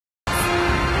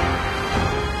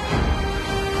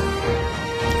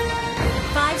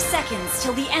seconds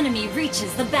till the enemy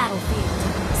reaches the battlefield.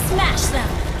 Smash them!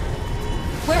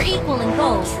 We're equal in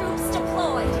gold. Troops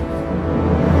deployed.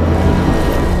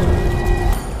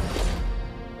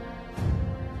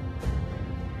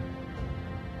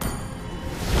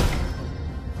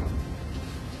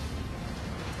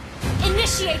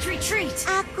 Initiate retreat.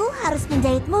 Aku harus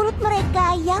menjahit mulut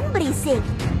mereka yang berisik.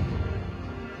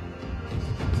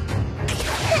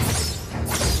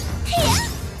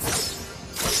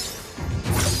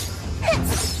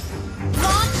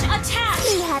 Launch attack.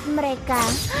 Lihat mereka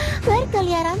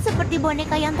berkeliaran seperti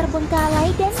boneka yang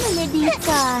terbengkalai dan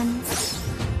menyedihkan.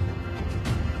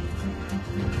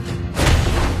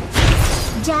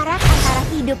 Jarak antara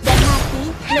hidup dan mati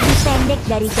lebih pendek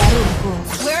dari jarumku.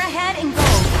 We're ahead in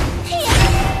gold.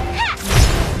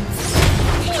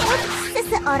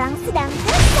 Seseorang sedang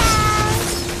kesal.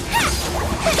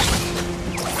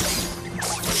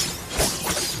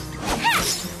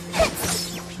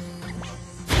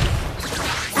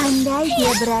 Andai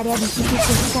dia berada di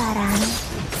sisiku sekarang.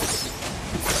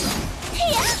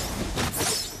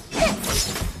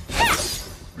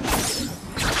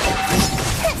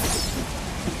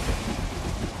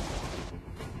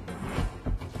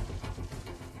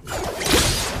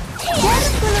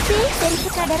 Jarumku lebih dari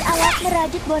sekadar alat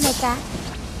merajut boneka.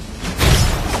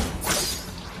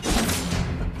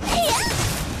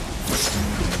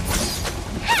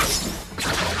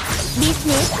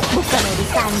 Bisnis bukan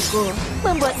urusanku.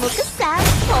 Membuatmu kesal,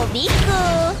 hobiku.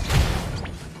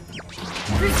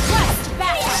 Request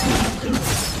backup.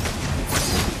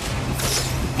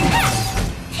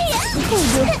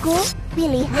 Hidupku,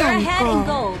 We're ahead in pilihanku.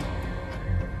 gold.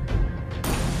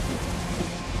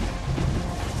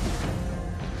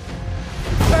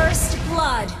 First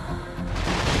blood.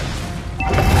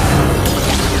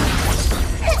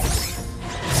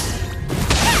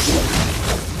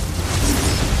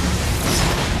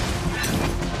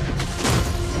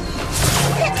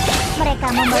 Mereka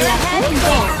membayarku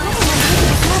untuk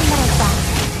menghentikan mereka.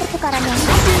 Pertukaran yang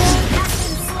adil. Has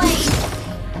been slain.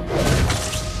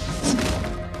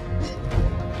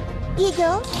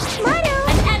 Eagle, madu.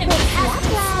 An enemy has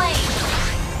been Bersiaplah. slain.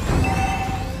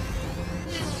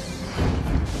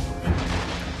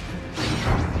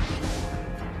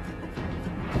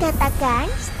 Katakan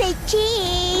stay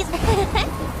cheese.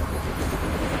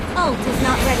 Ult is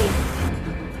not ready.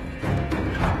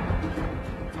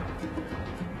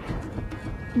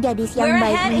 Gadis yang We're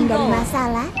baik ahead in menghindari gold.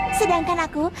 masalah, sedangkan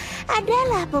aku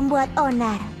adalah pembuat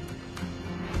onar.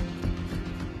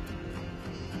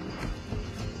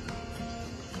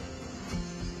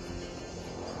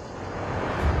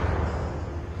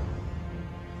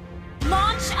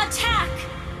 Launch attack.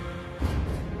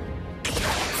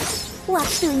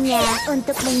 Waktunya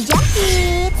untuk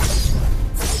menjahit.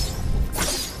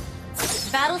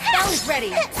 Battle spell is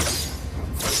ready.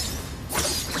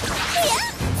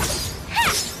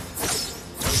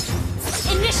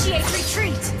 Initiate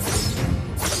retreat.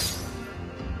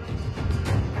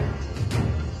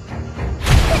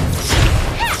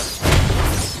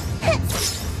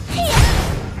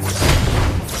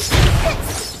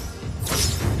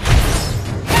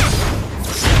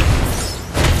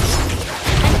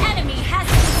 An enemy has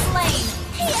been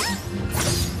slain.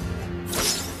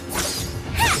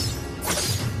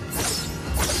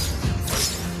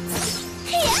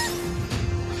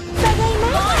 Bagaimana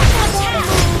Launch attack.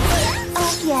 kabarmu?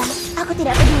 Oh ya, aku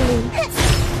tidak peduli.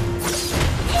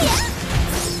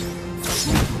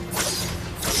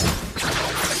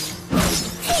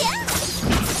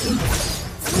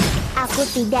 Aku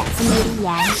tidak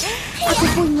sendirian. Aku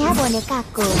punya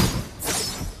bonekaku.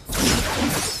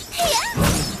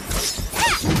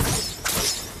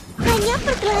 Hanya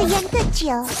perkelahian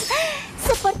kecil.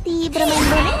 Seperti bermain An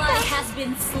boneka. ally has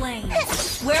been slain.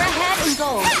 We're ahead in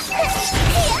gold.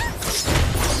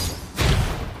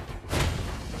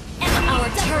 Our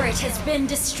turret has been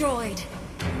destroyed.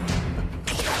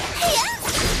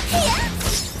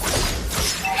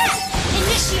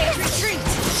 Initiate retreat.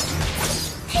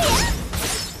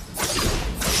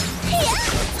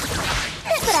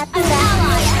 An Peraturan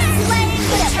ally has slain the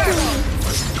tidak turtle. peduli.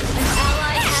 An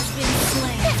ally has been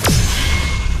slain.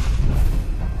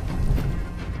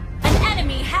 An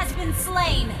enemy has been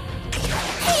slain.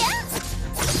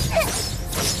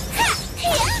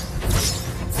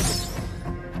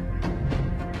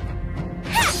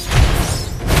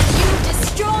 You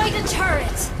destroyed a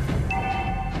turret.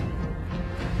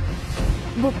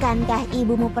 Bukankah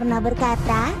ibumu pernah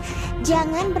berkata,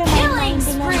 jangan bermain-main Killing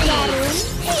dengan spree. jarum?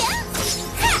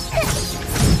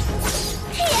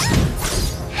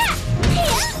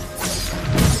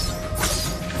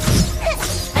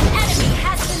 An enemy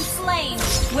has been slain.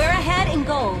 We're ahead in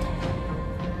gold.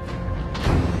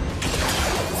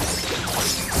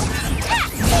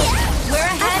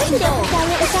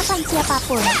 ucapan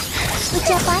siapapun.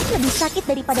 Ucapan lebih sakit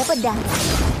daripada pedang.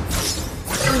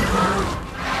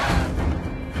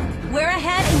 We're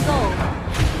ahead in gold.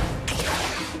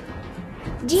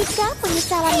 Jika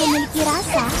penyesalan memiliki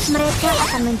rasa, mereka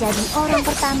akan menjadi orang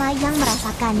pertama yang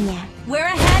merasakannya. We're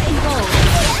ahead in gold.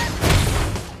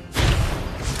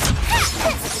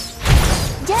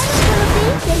 Jarum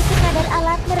berlebih dari sekadar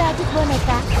alat merajut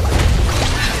boneka.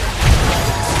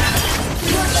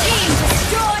 Your team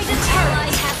destroyed a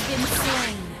turret has been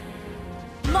slain.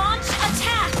 Launch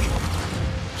attack.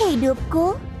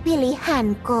 Hidupku,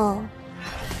 pilihanku.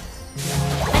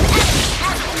 An enemy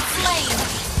has been slain.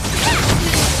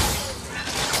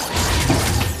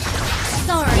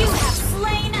 Sorry. You have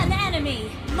slain an enemy.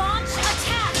 Launch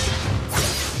attack.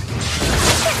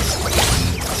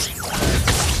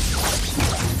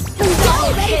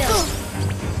 Menjauh dariku.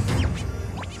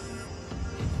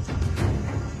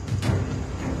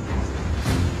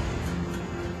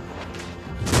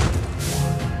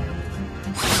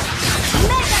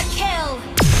 Mega kill.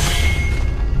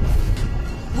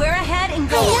 We're ahead in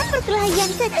gold. Hanya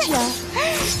perkelahian kecil,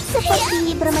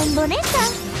 seperti bermain boneka.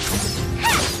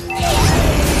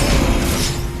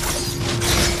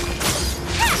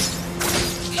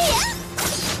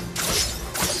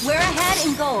 We're ahead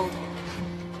in gold.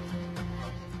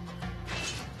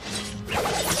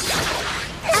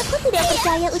 Aku tidak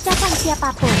percaya ucapan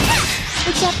siapapun.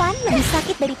 Ucapan lebih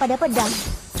sakit daripada pedang.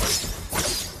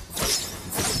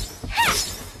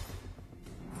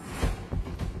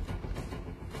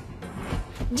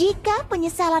 Jika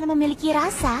penyesalan memiliki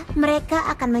rasa, mereka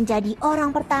akan menjadi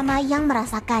orang pertama yang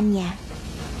merasakannya.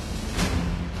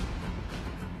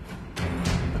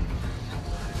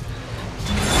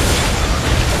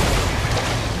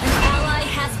 An ally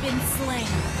has been slain.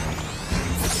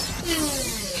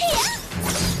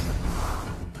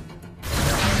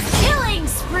 Killing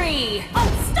spree.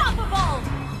 Unstoppable.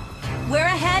 We're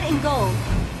ahead in gold.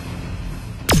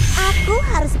 Aku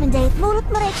harus menjahit mulut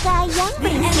mereka yang The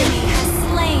berisik. enemy has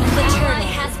slain. The ally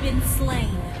has been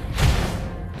slain.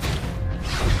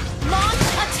 Launch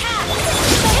attack.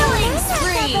 Killing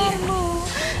spree. Kabarmu.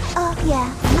 Oh ya,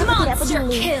 aku tidak Monster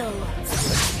peduli. kill.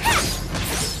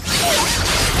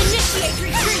 Initiate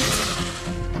retreat.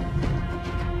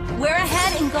 We're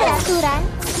ahead in gold. Peraturan?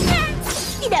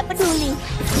 Tidak peduli.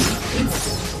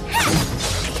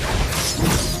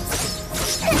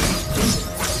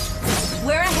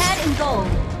 We're ahead in gold.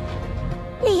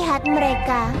 Lihat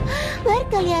mereka,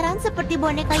 berkeliaran seperti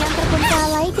boneka yang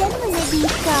terbengkalai dan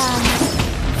menyedihkan.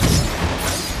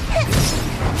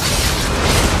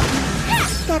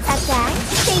 Katakan,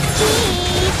 stay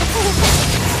cheap.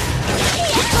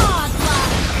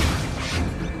 Godlike.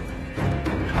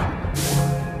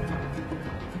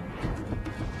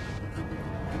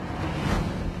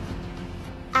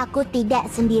 Aku tidak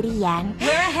sendirian. We're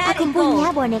ahead Aku in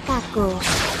punya gold. bonekaku.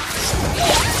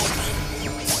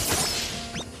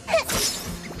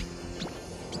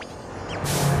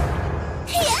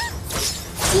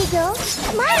 Jigo,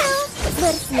 mau,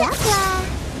 bersiaplah.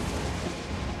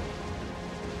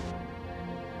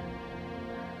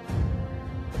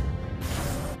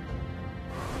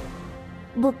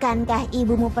 Bukankah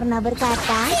ibumu pernah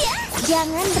berkata,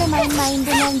 jangan bermain-main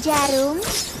dengan jarum?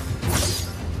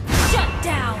 Shut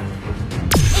down.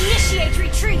 Initiate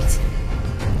retreat.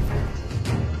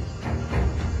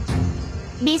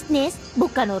 Bisnis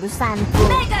bukan urusanku.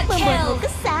 Mega kill. Membuatmu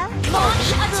kesal. Launch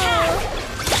attack.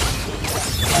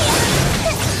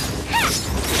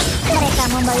 Mereka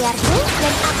membayarku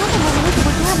dan aku memenuhi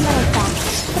kebutuhan mereka.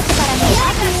 Pertukaran yang Mega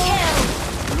adil. kill.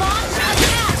 Launch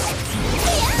attack.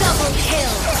 Double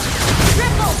kill.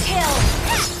 Triple kill.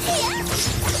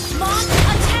 Launch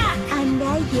attack.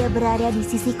 Andai dia berada di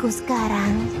sisiku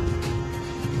sekarang.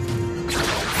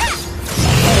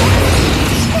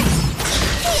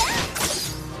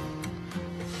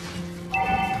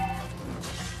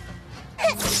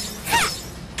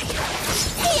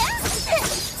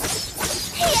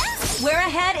 We're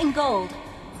ahead in gold.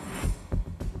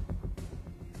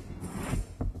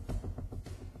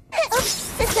 Ups,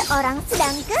 seseorang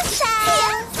sedang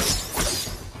kesal.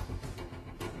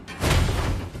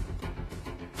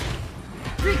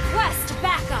 Request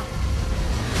backup.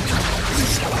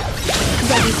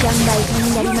 Gadis yang baik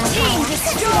menghindari Your team masalah.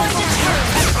 destroyed the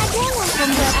turret. Ada yang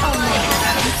membuat Ally onar.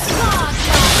 has been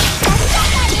godlike.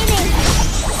 Rasakan ini.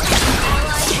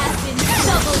 Ally has been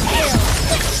double kill.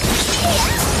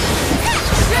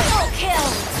 Triple kill.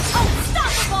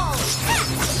 Unstoppable.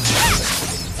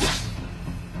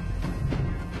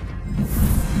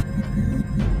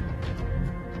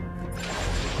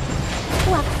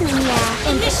 Waktunya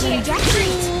untuk Initiate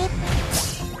menjahit.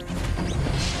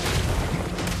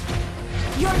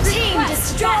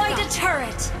 destroyed a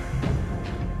turret.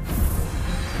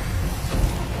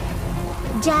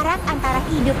 Jarak antara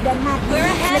hidup dan mati We're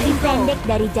ahead lebih in gold. pendek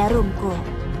dari jarumku.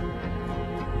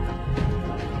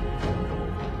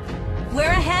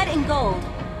 We're ahead in gold.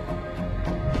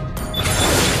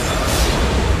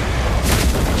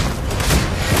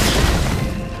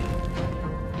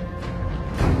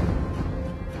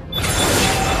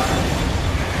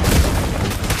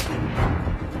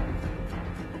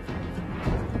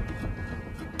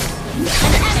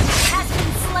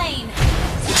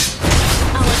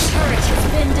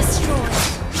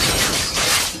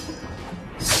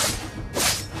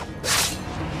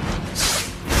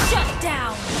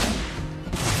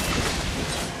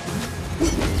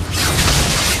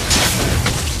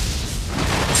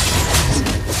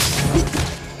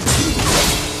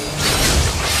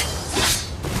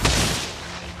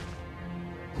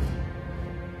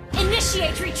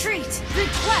 Initiate retreat!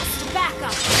 Request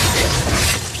backup!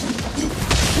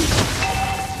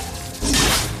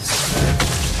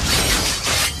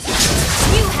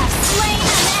 You have slain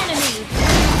an enemy!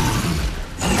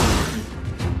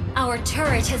 Our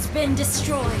turret has been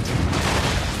destroyed.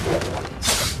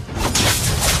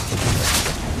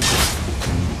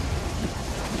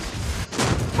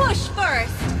 Push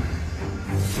first!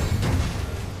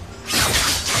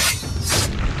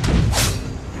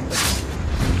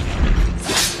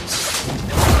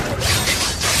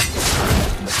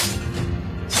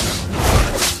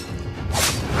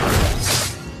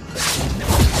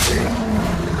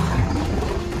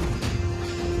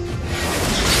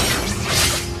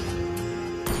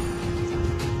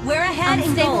 We're ahead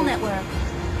in gold. Network.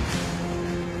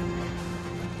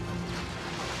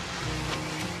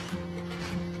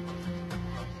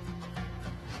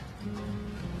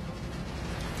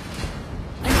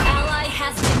 An ally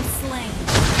has been slain.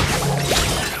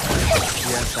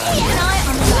 Keep an eye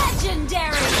on the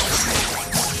legendary.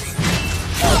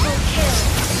 Double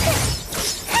kill.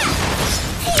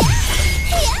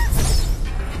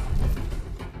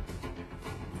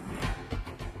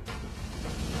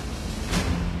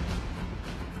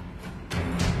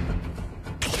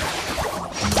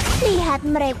 Lihat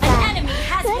mereka. An enemy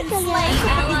has been Bergaya slain.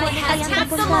 seperti Ally boneka has yang tapped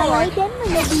the terbengkalai Lord. dan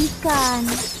menyedihkan.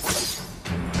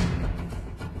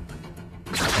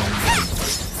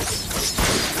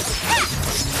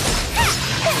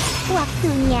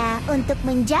 Waktunya untuk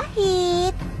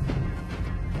menjahit.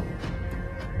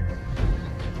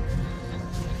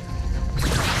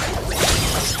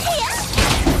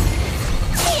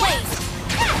 Wait.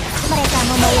 Mereka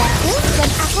membayarku dan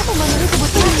aku memenuhi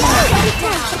kebutuhannya. Dari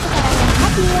pertukaran yang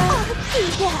adil. Oh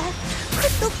tidak,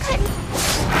 kutukan.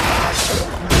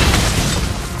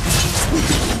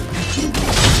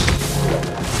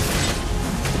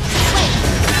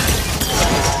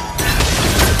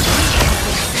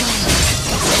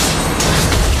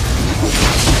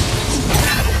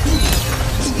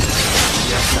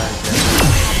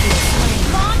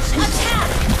 Launch attack!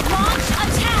 Launch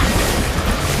attack!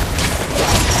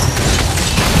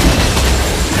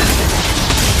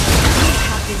 You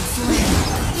have been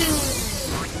slain.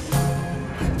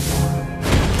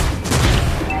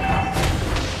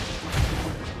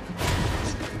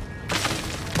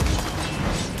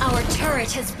 Our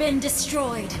turret has been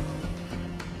destroyed.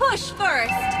 Push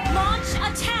first! Launch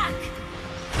attack!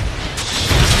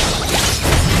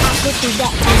 Aku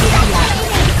tidak bisa.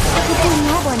 Aku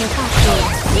punya bonekaku.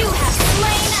 You have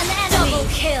slain an enemy! Double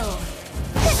kill!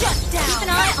 Shut down! Keep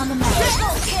an eye on the map.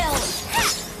 Triple kill!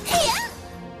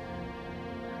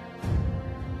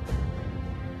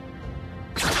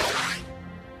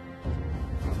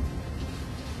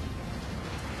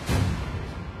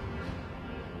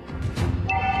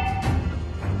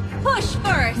 Push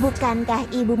first! Bukankah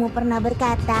ibumu pernah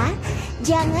berkata,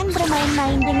 jangan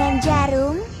bermain-main dengan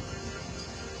jarum?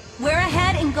 We're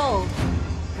ahead in gold.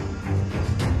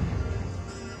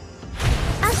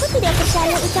 Aku tidak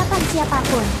percaya ucapan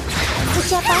siapapun.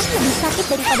 Ucapan lebih sakit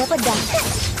daripada pedang.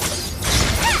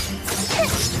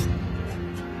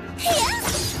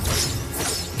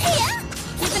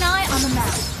 Keep an eye on the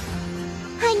map.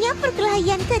 Hanya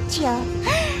perkelahian kecil,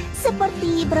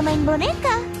 seperti bermain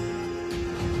boneka.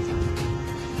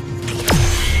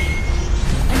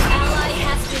 An ally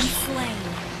has been slain.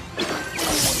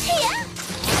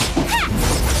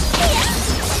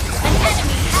 An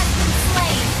enemy has been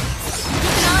slain.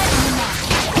 Keep an eye on the map.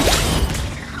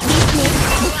 Bisnis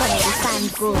bukan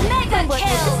urusanku. Mega Membuatmu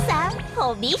kill. kesal,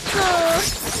 hobiku.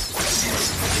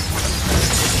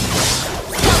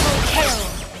 Double kill.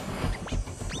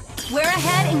 We're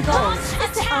ahead in gold.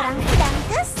 Seseorang sedang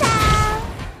kesal.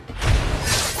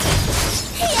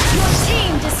 Your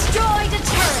team destroyed a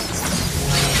turret.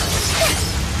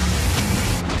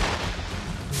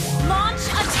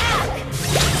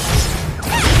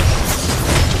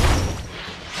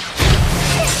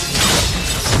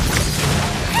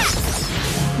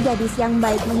 gadis yang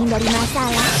baik menghindari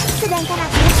masalah, sedangkan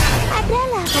aku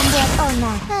adalah pembuat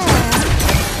onar.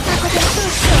 Aku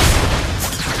tertusuk.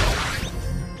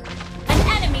 An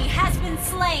enemy has been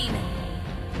slain.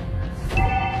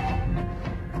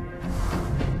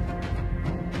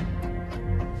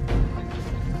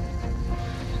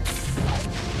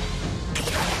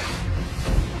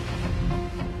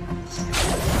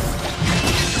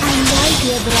 Andai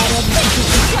dia berada di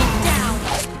sisi kita.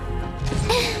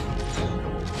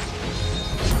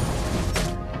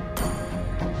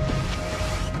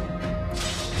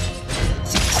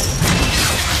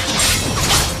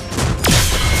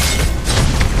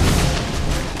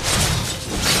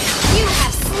 You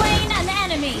have slain an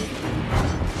enemy.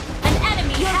 An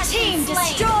enemy has been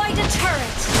slain. Destroyed a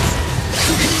turret.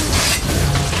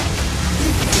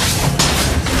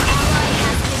 Ally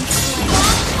has been slain.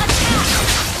 Launch attack.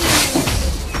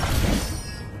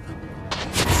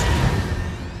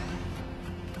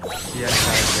 Biar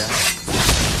saja.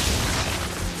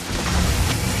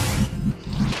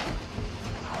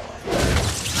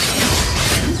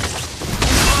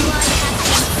 Ally has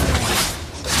been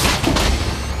slain.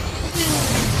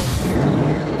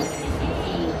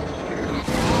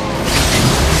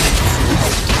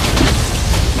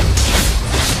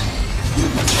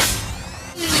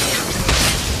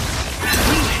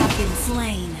 You have been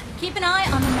slain. Keep an eye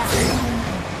on the map.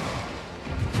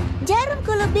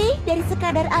 Jarumku lebih dari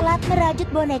sekadar alat merajut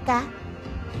boneka.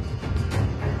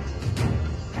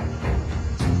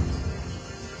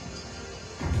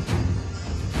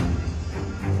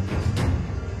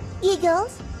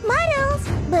 Eagles, Models,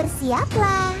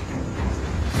 bersiaplah.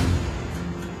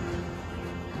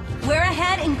 We're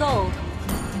ahead in gold.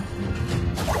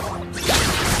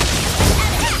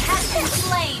 Enemy has been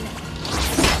slain.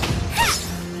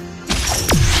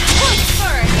 Point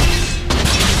first.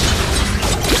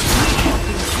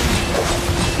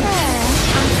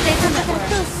 Aku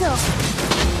tertusuk.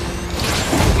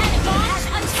 Enemy has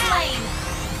been slain.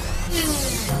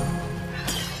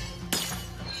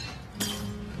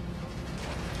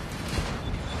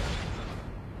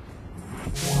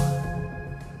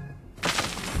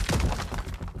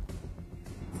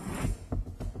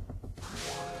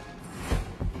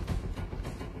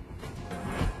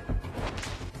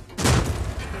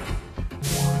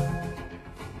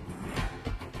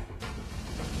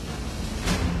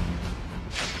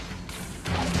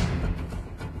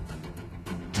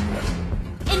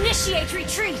 Initiate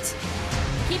retreat.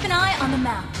 Keep an eye on the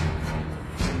map.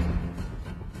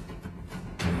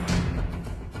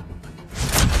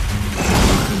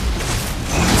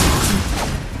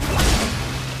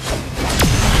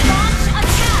 Launch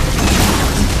attack.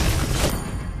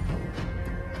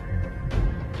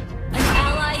 An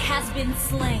ally has been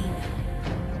slain.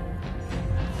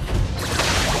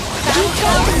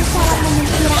 Jika salah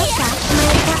memiliki rasa,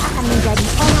 mereka akan menjadi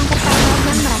orang pertama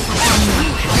yang merasakannya.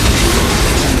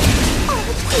 Oh,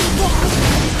 tidak.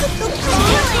 Ketukang.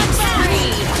 Killing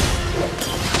spree.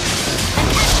 An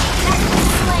enemy has been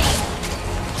slain.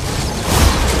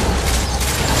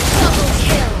 Double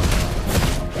kill.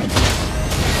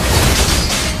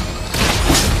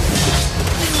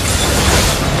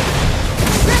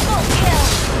 Triple kill.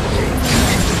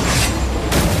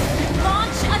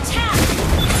 Launch attack.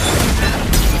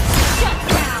 Shut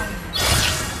down.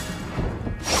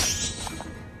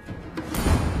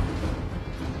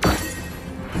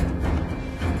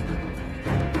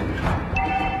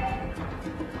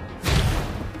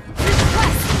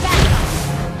 Request backup.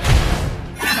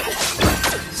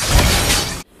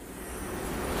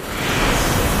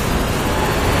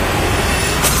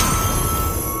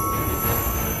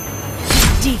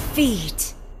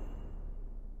 Defeat.